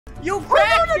You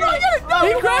cracked it! He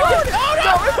cracked it!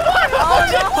 Oh,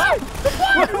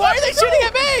 no! Why are they shooting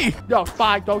at me? No,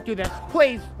 Spy, don't do this.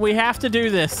 Please, We have to do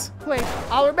this. please.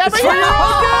 I'll remember It's you. for your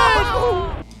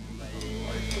own good.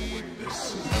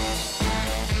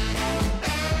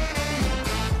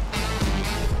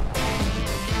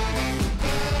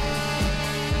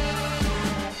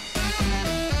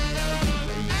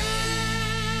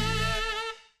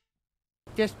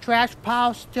 This trash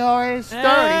pile still is sturdy.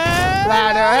 Hey!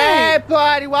 Ladder. Hey,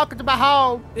 buddy, welcome to my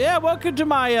home. Yeah, welcome to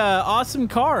my awesome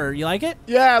car. You like it?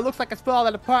 Yeah, it looks like it's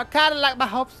falling apart. Kind of like my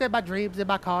hopes and my dreams in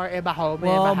my car, in my home,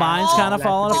 Well, in my mine's house. kind of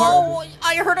falling apart. Oh,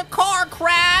 I heard a car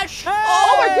crash. Oh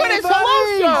my Hey, goodness, hello,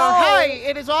 buddy. sir. Oh. Hi,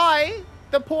 it is I,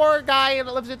 the poor guy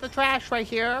that lives in the trash right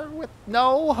here with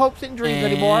no hopes and dreams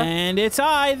anymore. And it's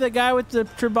I, the guy with the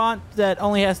Trabant that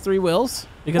only has 3 wheels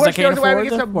because I Which can't goes away to afford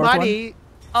get the some 4th money.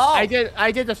 Oh,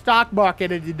 I did the stock market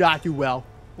and it did not do well.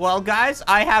 well, guys,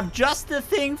 I have just the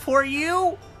thing for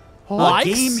you. Likes?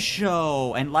 A game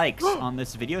show and likes on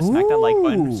this video. Smack that like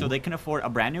button Ooh. so they can afford a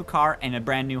brand new car and a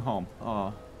brand new home.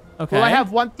 Oh, Okay. Well, I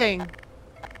have one thing.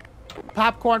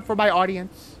 Popcorn for my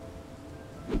audience.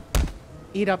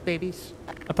 Eat up, babies.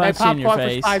 a Pepsi in your popcorn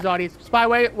for face. Spy's audience. Spy,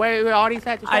 where your audience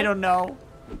at? I don't know.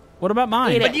 What about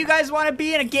mine? Eat But you guys want to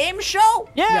be in a game show?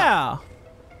 Yeah.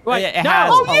 Wait, it no.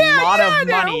 has Oh, a yeah, lot yeah, of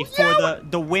no, money for yeah.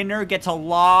 the winner gets a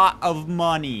lot of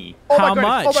money. Oh my How goodness,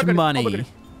 much oh my goodness, money? Oh my goodness.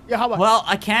 Yeah, how much? Well,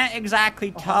 I can't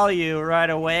exactly tell you right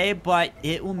away, but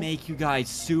it will make you guys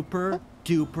super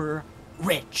duper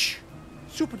rich.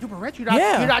 Super duper rich. You're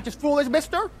Yeah. not just foolish,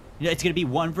 mister? It's gonna be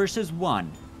 1 versus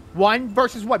 1. 1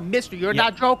 versus 1. Mister, you're Yep.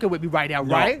 not joking with me right now,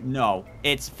 No, right? no.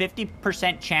 It's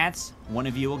 50% chance one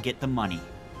of you will get the money.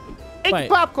 Eat Wait.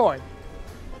 the popcorn.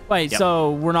 Wait, Yep.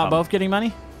 so we're not both getting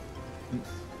money?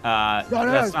 No,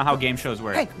 That's not how game shows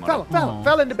work. Hey, Camodo. Oh.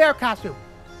 fella in the bear costume.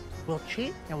 We'll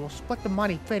cheat and we'll split the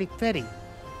money 50-50.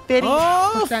 50%.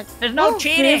 Oh, There's no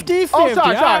cheating. 50-50. Oh,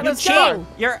 sorry, All right, you let's Cheat. go.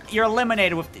 You're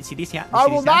eliminated with. See these hands? I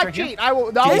See will these hands not right here? cheat. I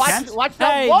will. No, These watch, hands? watch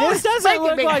that. Hey, wall. this doesn't Spanking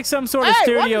look me. like some sort of Hey,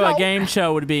 studio what a the- game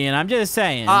show would be in. I'm just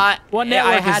saying. What I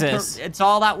network had is this? It's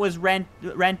all that was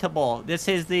rentable. This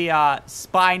is the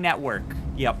Spy Network.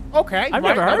 Yep. Okay. I've right,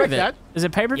 never that heard of makes it. sense. Is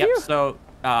it pay-per-view? Yep. So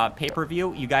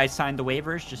pay-per-view. You guys signed the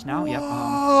waivers just now. Yep.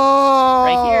 Oh.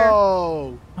 right here.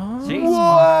 Oh. See, Whoa.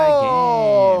 Spy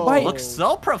Game. Wait. Looks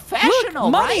so Look,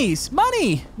 professional. right? monies,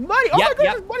 money. Money. Oh Yep, my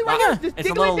goodness. yep. Money right here. This It's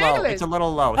a little low. It's a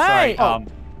little low. Sorry. Hey. Oh.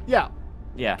 Yeah.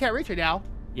 Yeah. Can't reach it now.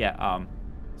 Yeah.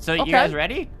 So Okay. you guys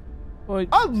ready? Wait,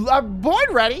 I'm born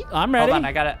ready. I'm ready. Hold on.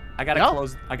 I gotta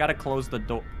Yep. close the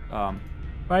door. Why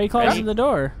are you closing Ready? the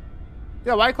door?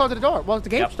 Yeah. Why are you closing the door? Well, it's the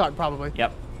game Yep. starting probably.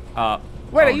 Yep. Wait, oh,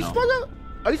 are you no. supposed to?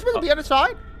 Are you supposed to be on the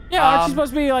side? Yeah, aren't you Um,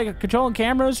 supposed to be like controlling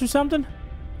cameras or something?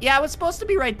 Yeah, it was supposed to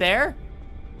be right there.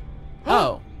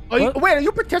 Oh. Are you, What? wait, are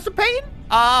you participating?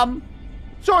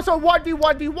 So it's a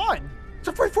 1v1v1. It's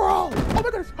a free for all. Oh my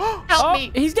goodness. Help Oh,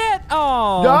 me. he's dead.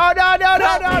 Oh.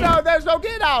 No. There's no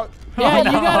get out. Yeah, Oh, you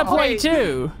no. gotta play Wait.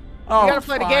 too. Oh, gotta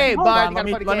play the fine. game, Hold bud. on, You Let gotta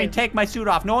me play the let me game. take my suit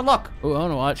off. No one look. Oh, I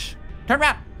wanna watch. Turn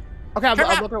around. Okay, I'm Turn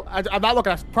not around. looking. I'm not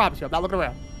looking. I promise you, I'm not looking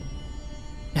around.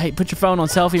 Hey, put your phone on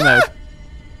selfie mode.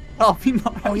 Oh,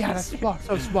 Oh yeah, that's smart.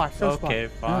 So smart. So smart. Okay,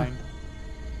 fine.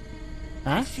 Huh?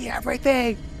 I see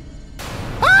everything.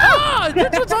 Ah!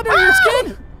 That's what's under your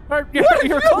skin. Or your, What is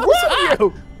your wrong clothes. with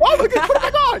you? Oh my God, put it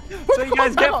back on. Put So the you guys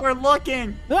clothes back get on. for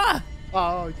looking. Ah!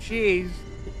 Oh jeez.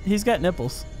 He's got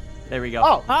nipples. There we go.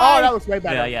 Oh, Hi. that looks way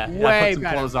better. yeah. I Way put some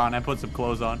better. clothes on. I put some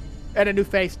clothes on. And a new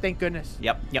face. Thank goodness.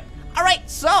 Yep. All right,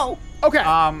 so Okay.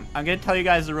 I'm gonna tell you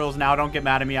guys the rules now. Don't get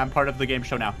mad at me. I'm part of the game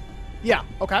show now. Yeah.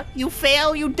 Okay. You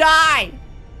fail, you die.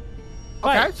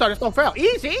 Okay. Wait. So just don't fail.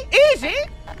 Easy. Easy.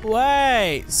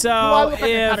 Wait, I so look like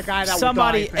the kind of guy if that would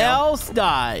somebody die, pal? else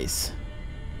dies.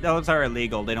 Those are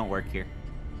illegal. They don't work here.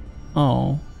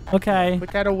 Oh, okay.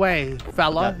 Put that away,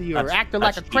 fella. That- You're that's- acting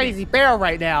like a that's crazy cheating. bear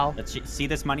right now. Let's see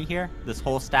this money here. This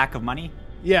whole stack of money.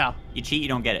 Yeah. You cheat, you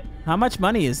don't get it. How much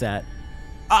money is that?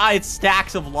 It's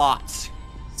stacks of lots.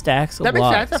 Stacks of That makes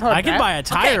lots. sense, I've heard I can that. buy a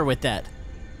tire Okay. with that.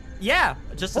 Yeah,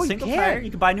 just a Oh, you single can. tire.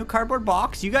 You can buy a new cardboard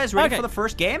box. You guys ready Okay. for the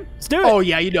first game? Let's do it. Oh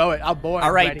yeah, you know it. I'm bored.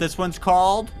 All right, Ready. this one's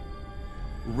called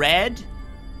red,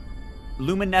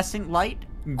 luminescent light,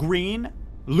 green,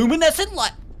 luminescent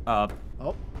light. Oh.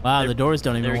 Wow, the doors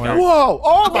don't there even we work. go. Whoa.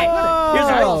 Oh Okay, my here's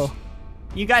the goodness. rules.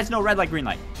 You guys know red light, green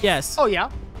light. Yes. Oh yeah.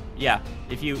 Yeah,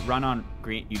 if you run on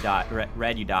green, you die.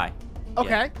 Red, you die.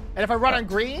 Okay. And if I run on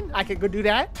green, I can go do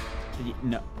that.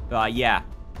 No. Yeah.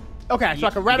 Okay, so I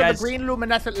can run you on the guys- green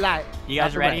luminescent light. You guys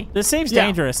That's ready? red. This seems Yeah.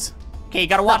 dangerous. Okay, you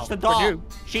gotta watch the for doll. you.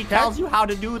 She tells you how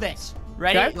to do this.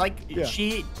 Ready? Okay. Like Yeah.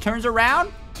 she turns around.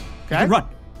 You Okay. can run.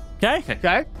 Okay.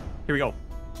 Okay. Here we go.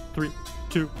 3,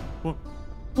 2, 1.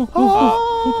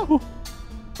 Oh.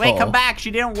 Wait, come back.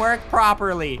 She didn't work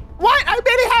properly. What? I made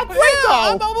it halfway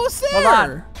I'm though. almost there. Hold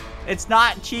on. It's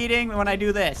not cheating when I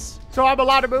do this. So I'm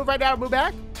allowed to move right now? Move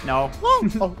back? No.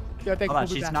 Oh, yeah, thank you. Hold on, Move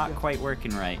she's back. not Yeah. quite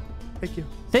working right. Thank you.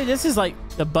 See, this is like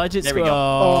the budget. There we go.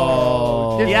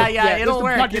 Oh. This Yeah, is- yeah, this it'll is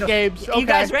work. budget It'll- games. You Okay.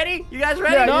 guys ready? You guys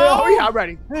ready? Yeah, No. yeah, I'm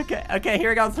ready. Okay, here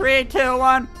we go. 3, 2,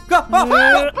 1, go. What do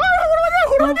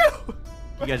I do?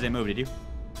 You guys didn't move, did you?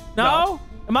 No.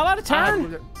 Am I allowed to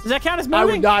turn? Does that count as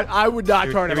moving? I would not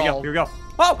turn Here at we go. all. Here we go.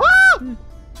 Oh!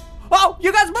 Oh!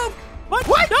 You guys moved! What?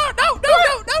 What? No.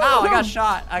 Oh, I got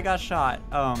shot. I got shot.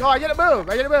 No, I didn't move.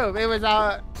 I didn't move. It was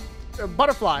a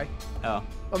butterfly. Oh.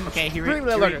 I'm Okay, here we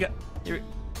extremely go. allergic. Here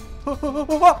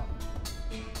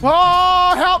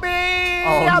Oh, help me!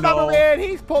 Oh, I'm not no. moving.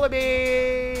 He's pulling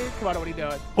me. Come on, what are you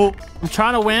doing? Oh, I'm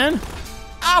trying to win.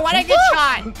 Oh, why did I get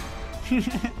shot?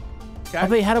 Okay. Oh,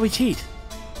 wait, how do we cheat?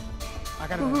 I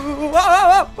gotta Whoa, move. whoa,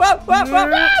 whoa, whoa, whoa,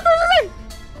 whoa.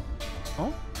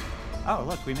 Oh, Oh,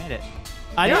 look, we made it.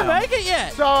 I didn't Yeah. make it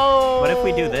yet. So What if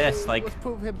we do this? Like, let's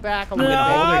move him back a I'm little gonna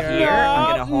bit. hold her here. I'm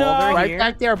gonna hold her Right here.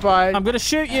 back there, bud. I'm gonna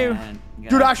shoot you. And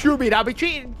Do not shoot me. That'll be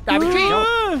cheating. That'll be cheating.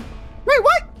 Ah, Wait,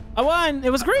 what? I won.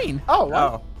 It was green. Oh,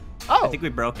 wow. Oh, I think we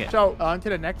broke it. So on to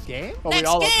the next game. Oh, Next we're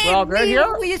all good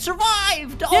here. we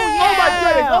survived. Oh,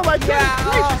 Yeah. Oh my goodness! Oh my goodness!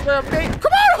 Yeah. Gracious, we're amazing.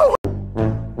 Come on!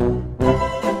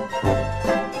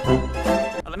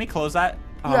 Let me close that.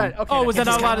 Yeah, okay. Oh, was I Get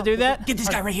this not guy allowed to do that? Get this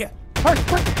guy right here. Hurry,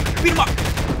 quick. Beat him up.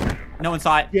 No one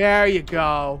saw it. There you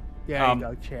go. There you Um,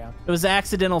 go, champ. It was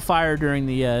accidental fire during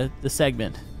the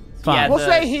segment. It's fine. Yeah, We'll the-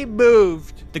 say he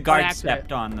moved. The by guard accident.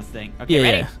 stepped on the thing. Okay, Yeah,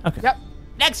 ready? yeah. Okay. Yep.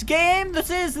 Next game. This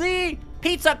is the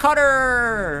pizza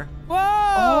cutter. Whoa!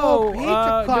 Oh, pizza Do we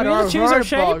cutter, need to I've choose heard our about-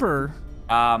 shape or?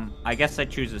 I guess I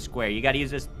choose a square. You got to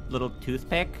use this little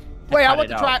toothpick. Wait, I cut want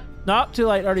it to try. out. Nope, too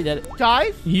late. Already did it.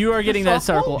 Guys? You are getting that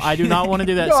circle. I do not want to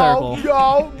do that no, circle.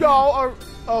 No.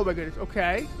 Oh my goodness.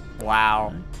 Okay.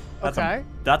 Wow. That's Okay.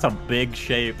 That's a big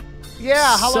shape.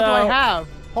 Yeah. How long do I So- have?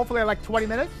 Hopefully, like 20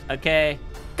 minutes. Okay,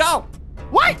 go.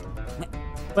 What?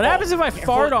 What happens if I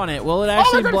fart on it? Will it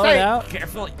actually gonna blow say- it out?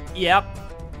 Carefully. Yep.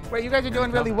 Wait, you guys are doing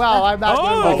really well. I'm not doing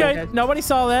Oh, well. okay. with this. Nobody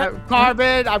saw that.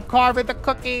 I'm carving the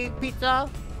cookie pizza.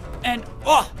 And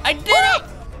I did it.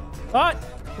 What?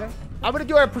 Okay. I'm gonna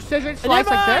do a precision slice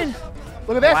like mine. this.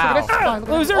 Look at this. Wow. Look at this. Look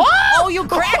at Loser. this. Oh, you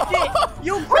cracked it.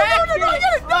 You cracked it.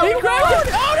 No, He grabbed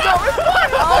it.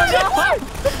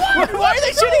 Why are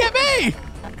they shooting at me?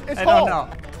 It's I hole. don't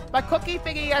know. My cookie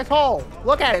thingy has hole.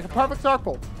 Look at it. It's a perfect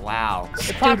circle. Wow.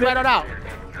 It popped right on out.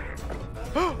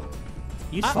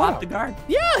 You slapped the guard.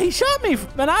 Yeah, he shot me,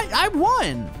 but I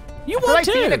won. You So won like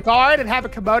being a too. guard and have a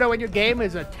Komodo in your game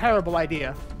is a terrible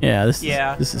idea. Yeah, this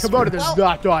Yeah. is Komodo does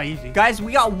not die easy. Guys,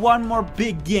 we got one more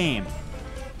big game.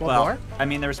 One more? I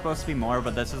mean, there was supposed to be more,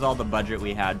 but this is all the budget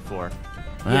we had for.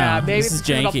 Yeah, maybe this is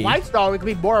because of janky. lifestyle, it could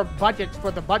be more budgets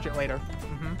for the budget later.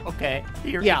 Okay.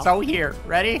 Here. Yeah. So here.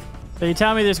 Ready? So you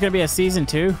tell me there's gonna be a season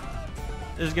 2?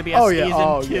 There's gonna be a Oh, yeah. season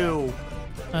Oh, 2.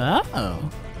 Oh.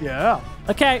 Yeah.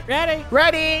 Okay, ready?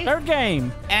 Ready? Third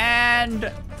game.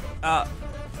 And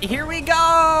here we go.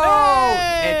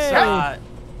 Hey!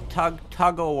 It's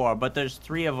tug of war, but there's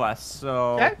 3 of us,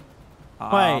 so. Okay.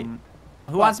 Wait.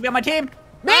 Who wants to be on my team?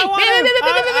 Me! I want him.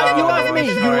 You love me.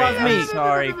 You love me. I'm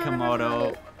sorry,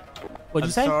 Komodo. What'd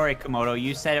you say? I'm sorry, Komodo.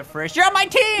 You said it first. You're on my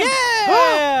team.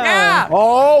 Yeah. Yeah.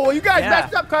 Oh, well, you guys Yeah.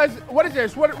 messed up because what is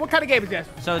this? What kind of game is this?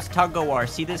 So it's tug of war.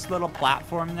 See this little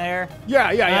platform there? Yeah.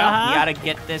 Uh-huh. You gotta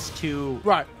get this to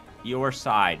Right. your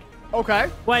side. Okay.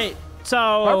 Wait.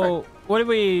 So what do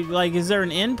we like? Is there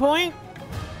an end point?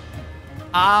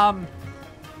 Yeah.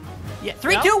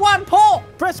 3, No? 2, 1, pull.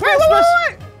 Press. Wait, wait, wait,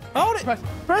 wait. Hold it. Press.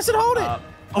 Press it. Hold it.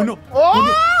 Oh no.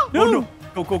 Oh! No. Oh no.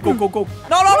 Go, go, go, go, go.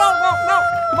 No, no, no, no, no.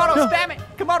 Komodo, spam it.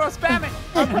 Komodo, spam it.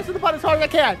 I'm pressing the button as hard as I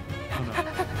can. Oh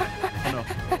no.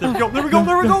 There we go, there we go,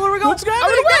 there we go, there we go. What's going I'm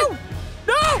on? gonna win!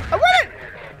 No. I win it!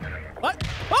 What?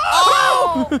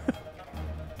 Oh! Wait,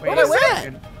 What did I that?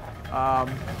 win? Did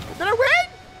I win?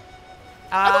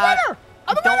 I'm Uh, a winner!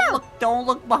 I'm a winner! Don't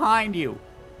look behind you.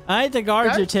 I think the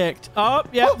guards Okay. are ticked. Oh,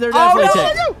 yep, they're Oh, definitely what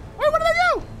ticked. did I do? Wait, what did I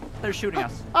do? They're shooting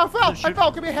us. I fell. They're I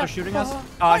fell. Give me a They're hand. shooting us. Wait,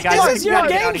 Guys, this is we your gotta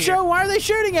get out game of show. here. Why are they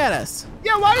shooting at us?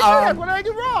 Yeah, why did you do that? What did I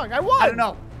do wrong? I won. I don't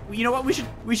know. You know what?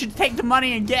 We should take the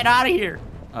money and get out of here.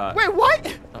 Wait, what?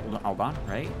 Hold on,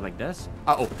 right? Like this.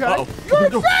 Uh-oh. Okay. Uh-oh. You're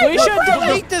insane! We should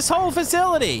delete this whole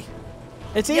facility.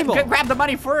 It's Yeah, evil. grab the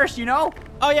money first, you know?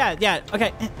 Oh yeah, yeah.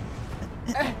 Okay.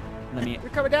 Let me You're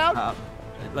coming down? hit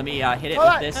it Hold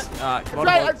with on. this. Right,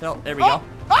 Komodo, there we go.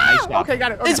 Ah! Nice job. Okay,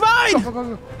 got it. Okay. It's mine! Go, go, go,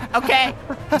 go. Okay.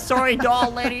 Sorry,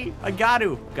 doll lady. I got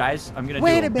to. Guys, I'm gonna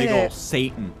Wait do a a big minute. old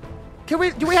Satan. Do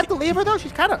we have to leave her though?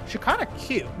 She's kind of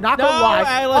cute. Not No, gonna lie.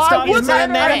 hey, let's not would use like-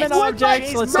 inanimate I would objects.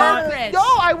 like- Let's no, not.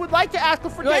 No, I would like to ask her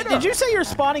for Wait, dinner. did you say you're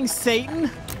spawning Satan?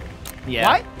 Yeah.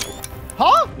 What?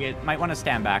 Huh? You might want to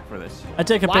stand back for this. I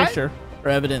take a What? picture for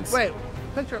evidence. Wait,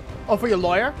 picture. Oh, for your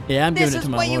lawyer? Yeah, I'm This giving it is to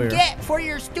my what lawyer. you get for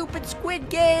your stupid Squid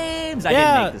Games. I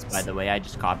Yeah. didn't make this, by the way. I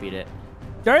just copied it.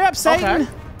 Hurry up, Satan. Okay.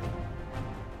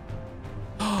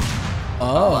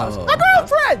 Oh. My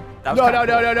girlfriend! That was No, kinda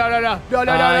no, no, no, no, no, no, no,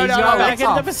 no, no, he's no, going no, back no.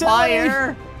 in the facility.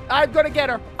 Fire. I'm gonna get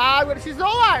her. She's still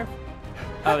alive.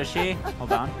 Oh, is she?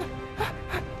 Hold on.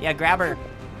 Yeah, grab her.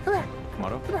 Come here, Camodo.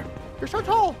 come here. You're so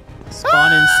tall.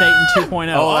 Spawning Satan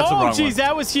 2.0. Oh, that's the wrong jeez, one.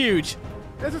 that was huge.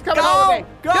 This is coming over me.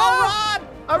 Go, Rod!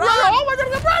 I'm running. Oh my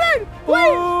goodness, I'm running.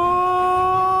 Wait.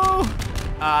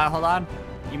 Ooh. Hold on.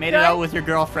 You made it Okay. out with your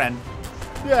girlfriend.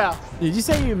 Yeah. Did you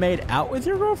say you made out with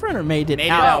your girlfriend or made it Made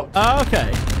it out? out. Oh, okay.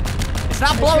 It's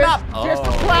not blown up. Just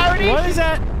for clarity, What is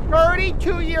that?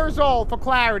 32 years old for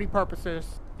clarity purposes.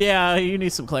 Yeah, you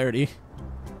need some clarity.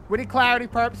 We need clarity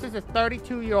purposes. It's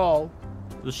 32-year-old.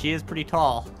 Well, she is pretty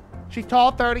tall. She's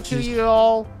tall,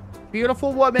 32-year-old,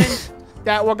 beautiful woman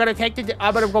that we're gonna take to.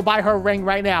 I'm gonna go buy her a ring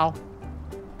right now.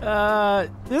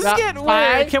 This is Yeah, getting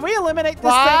Spy? weird. Can we eliminate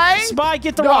this Spy? thing? Spy,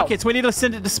 get the No. rockets. We need to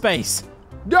send it to space.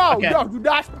 No, Okay. no, do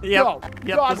not. Yep, No,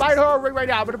 yep, no. I'm this buying is- her a ring right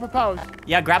now. I'm gonna propose.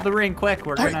 Yeah, grab the ring quick.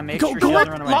 We're gonna make sure she doesn't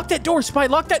run away. Lock that door, Spy.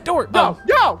 Lock that door. No,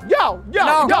 no, no,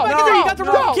 no, No, no, no, no, you got the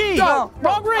wrong no, key. No,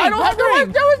 Wrong ring, I don't wrong have the ring.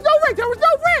 ring. There was no ring. There was no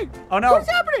ring. Oh, no.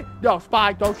 What's happening? No,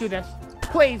 Spy, don't do this.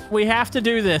 Please, We have to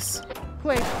do this.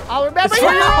 please. I'll remember It's you.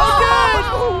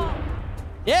 fine.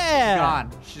 Yeah.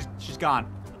 Gone. She's gone.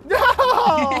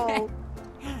 No.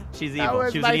 She's That evil.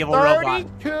 was She was my an evil robot.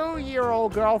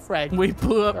 32-year-old girlfriend. We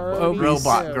blew up 32. Obi's.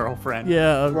 Robot girlfriend.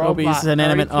 Yeah, Robot, Obi's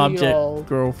inanimate 32-year-old. object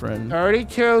girlfriend.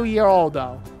 32-year-old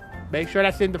though. Make sure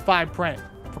that's in the fine print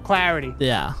for clarity.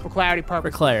 Yeah, For clarity for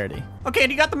purposes. clarity. Okay,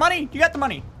 do you got the money? You got the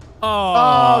money.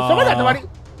 Oh, someone got the money.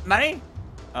 Money?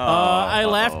 I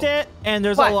left it, and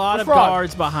there's What? a lot What's of wrong?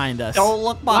 guards behind us. Don't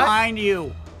look behind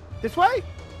you. This way?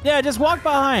 Yeah, just walk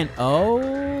behind. Oh,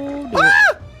 dude. Ah!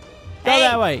 Go Hey,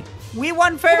 that way. We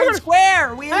won fair and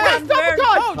square. We Hey, won stop fair. the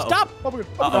gun! Oh,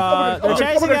 stop. They're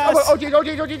chasing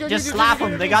us. Just slap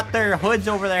them. They got their hoods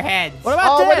over their heads. What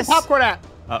about Oh, where's this? the popcorn at?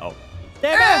 Uh-oh.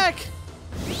 Stay back.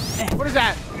 What is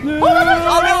that? Oh,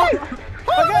 no.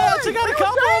 I got a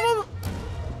couple of them.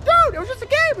 Dude, it was just a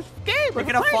game. It was just a game. We're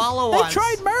going to follow They us.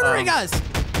 tried murdering us.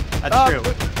 That's true.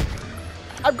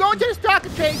 I'm going to the stock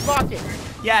and change market.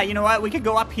 Yeah, you know what? We could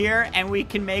go up here, and we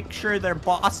can make sure their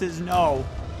bosses know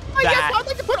I guess that. I'd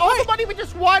like to put all the money we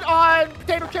just won on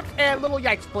potato chips and little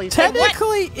yikes, please.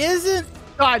 Technically, isn't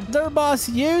Done. their boss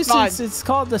you since it's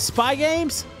called the Spy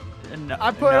Games? No,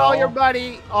 I put all your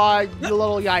money on the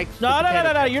little yikes.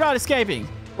 No. You're not escaping.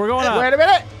 We're going up. Wait a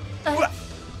minute.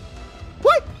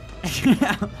 What?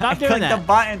 I doing clicked that. the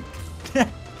button.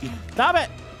 Stop it.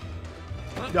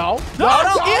 No.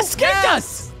 No, he escaped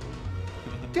us.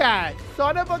 Dad,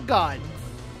 son of a gun.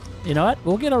 You know what?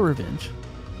 We'll get our revenge.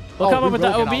 We'll Oh, come up we with the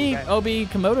will get our OB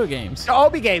Komodo games. The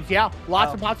Obi games, yeah.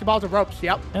 Lots of balls of ropes,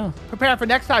 yep. Yeah. Prepare for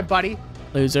next time, buddy.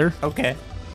 Loser. Okay.